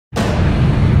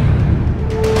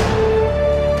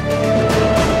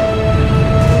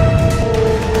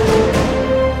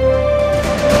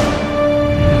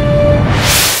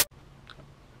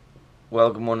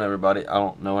Well, good morning, everybody. I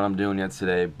don't know what I'm doing yet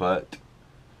today, but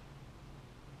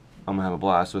I'm gonna have a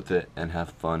blast with it and have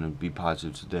fun and be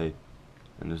positive today,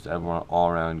 and just have an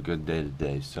all-around good day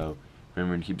today. So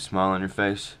remember to keep a smile on your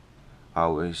face.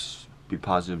 Always be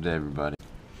positive to everybody.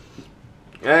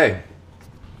 Hey,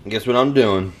 guess what I'm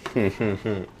doing?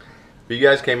 If you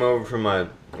guys came over from my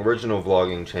original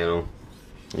vlogging channel,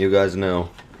 you guys know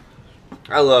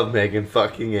I love making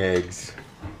fucking eggs.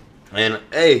 And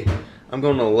hey, I'm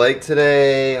going to the lake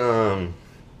today,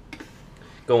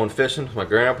 going fishing with my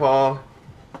grandpa.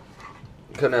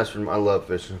 Couldn't ask for, I love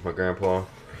fishing with my grandpa.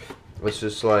 It's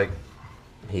just like,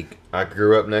 I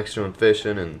grew up next to him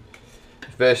fishing and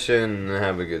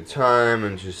having a good time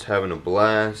and just having a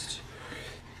blast.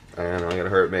 And I'm gonna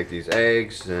hurry up make these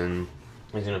eggs, and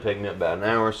he's gonna pick me up about an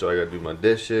hour, so I gotta do my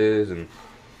dishes and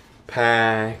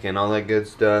pack and all that good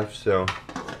stuff. So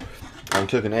I'm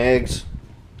cooking eggs,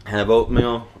 have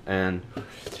oatmeal, and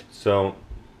so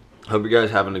hope you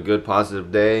guys having a good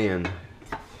positive day and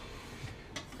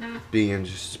being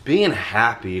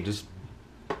happy, just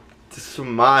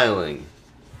smiling.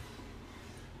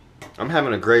 I'm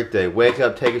having a great day. Wake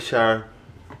up, take a shower,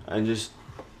 and you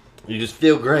just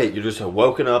feel great. You're just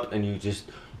woken up and you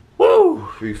just woo,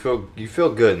 you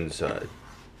feel good inside.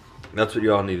 That's what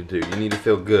y'all need to do. You need to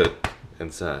feel good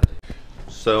inside.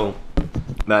 So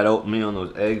that oatmeal and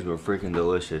those eggs were freaking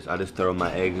delicious. I just throw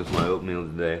my eggs with my oatmeal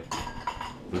today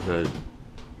because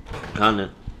kinda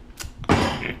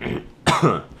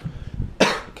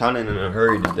in a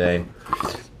hurry today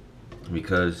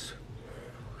because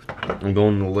I'm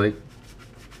going to the lake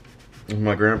with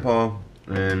my grandpa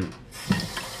and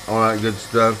all that good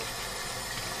stuff.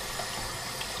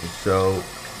 And so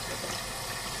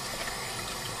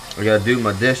I gotta do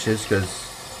my dishes because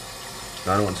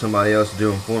I don't want somebody else to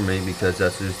do them for me, because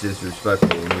that's just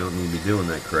disrespectful and you don't need to be doing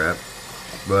that crap.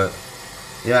 But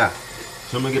yeah,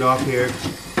 so I'm gonna get off here,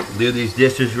 do these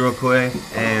dishes real quick,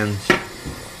 and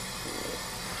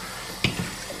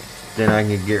then I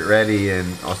can get ready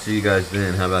and I'll see you guys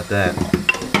then. How about that?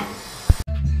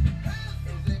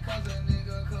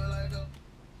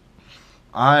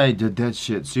 I did that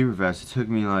shit super fast. It took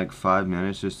me like 5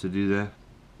 minutes just to do that.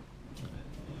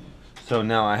 So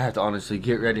now I have to honestly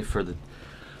get ready for the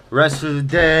rest of the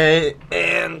day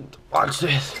and watch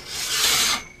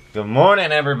this. Good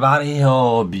morning, everybody.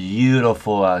 Oh,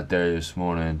 beautiful out there this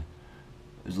morning.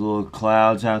 There's little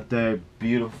clouds out there.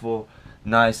 Beautiful,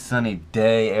 nice sunny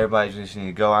day. Everybody just need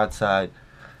to go outside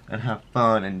and have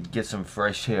fun and get some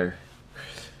fresh air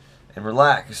and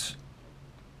relax,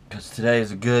 because today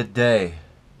is a good day.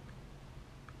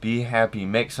 Be happy.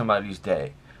 Make somebody's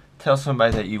day. Tell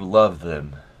somebody that you love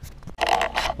them.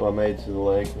 Well, I made it to the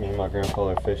lake. Me and my grandpa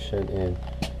are fishing, and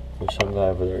there's some guy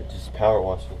over there just power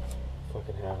washing the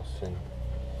fucking house and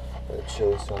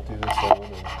chili salt through the sun,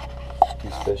 and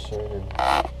he's fishing, and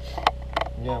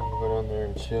yeah, I'm gonna go down there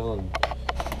and chill and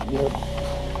yep.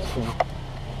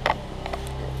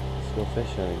 Let's go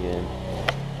fishing again.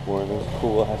 Wearing this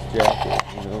cool ass jacket,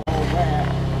 you know.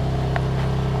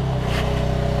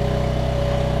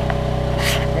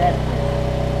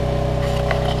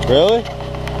 Really?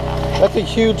 That's a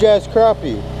huge ass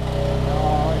crappie.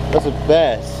 That's a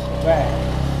bass.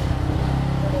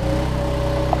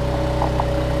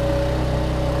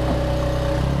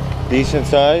 Decent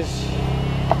size.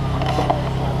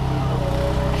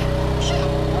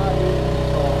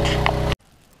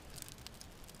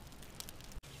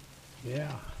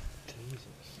 Yeah.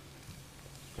 Jesus.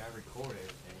 Gotta record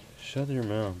everything. Shut your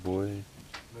mouth, boy.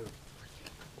 Move.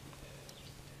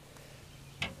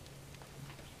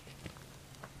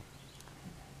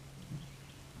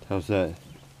 How's that?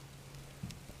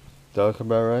 That look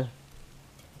about right?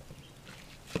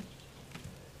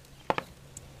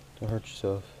 Don't hurt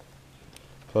yourself.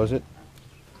 Close it.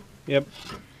 Yep.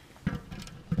 I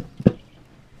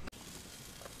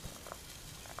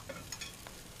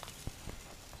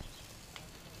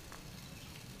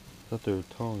thought there were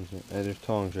tongs. Hey, there's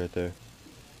tongs right there.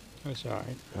 That's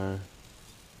alright. Alright.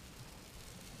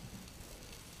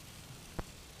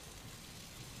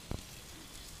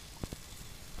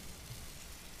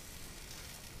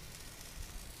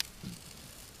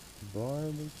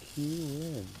 Barbecue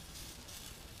in.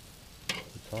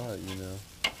 It's hot, you know.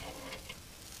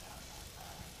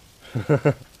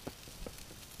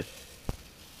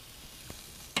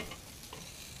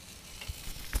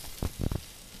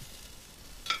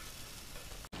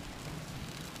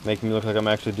 Make me look like I'm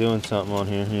actually doing something on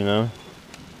here, you know?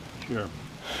 Sure.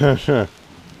 This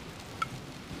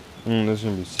is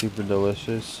gonna be super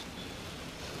delicious.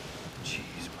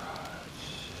 Cheese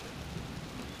fries.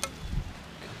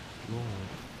 Good Lord.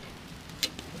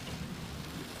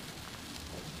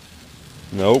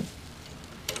 Nope.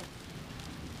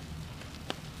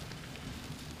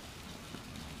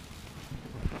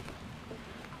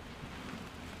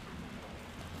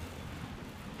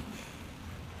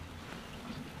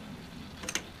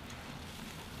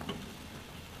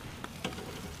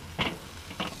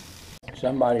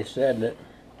 Somebody said that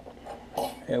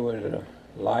it was a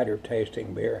lighter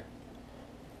tasting beer.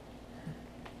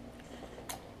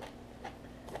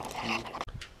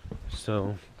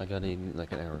 So, I got eaten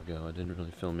like an hour ago. I didn't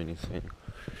really film anything.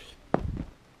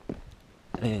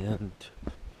 And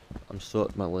I'm still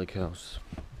at my lake house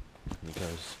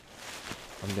because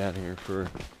I'm down here for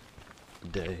a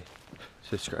day.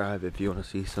 Subscribe if you want to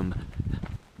see some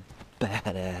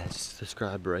badass.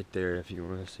 Subscribe right there if you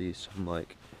want to see some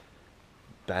like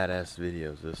badass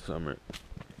videos this summer.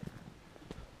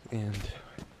 And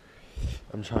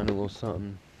I'm trying a little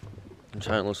something.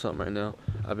 Right now.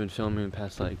 I've been filming the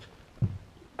past like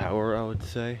hour, I would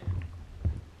say.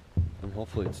 And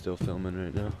hopefully it's still filming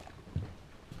right now.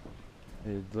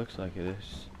 It looks like it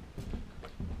is.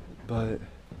 But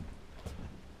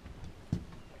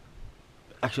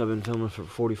actually I've been filming for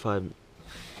 45 minutes.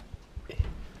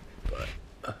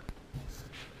 But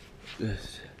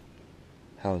this,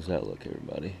 how does that look,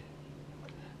 everybody?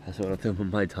 That's what I'm filming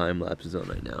my time lapses on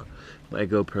right now. My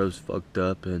GoPro's fucked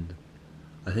up and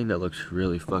I think that looks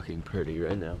really fucking pretty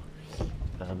right now.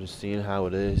 And I'm just seeing how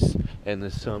it is. And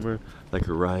this summer, like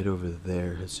a ride over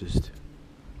there, it's just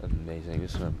amazing.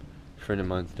 It's a friend of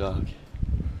mine's dog.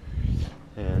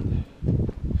 And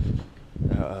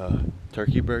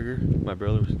turkey burger my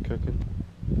brother was cooking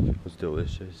was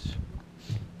delicious.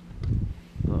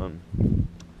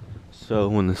 So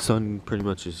when the sun pretty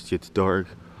much just gets dark,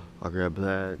 I'll grab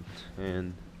that.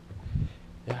 And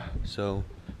yeah, so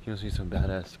you'll see some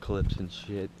badass clips and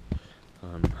shit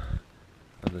of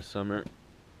the summer.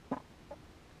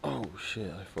 Oh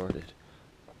shit, I farted.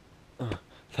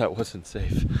 That wasn't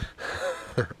safe.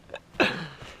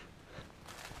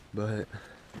 But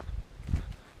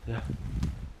yeah,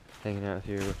 hanging out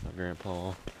here with my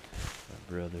grandpa, my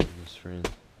brother, and his friend.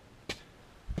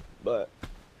 But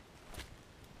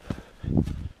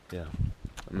yeah,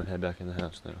 I'm gonna head back in the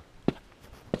house now.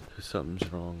 Cause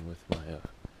something's wrong with my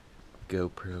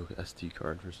GoPro SD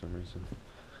card for some reason.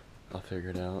 I'll figure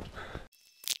it out.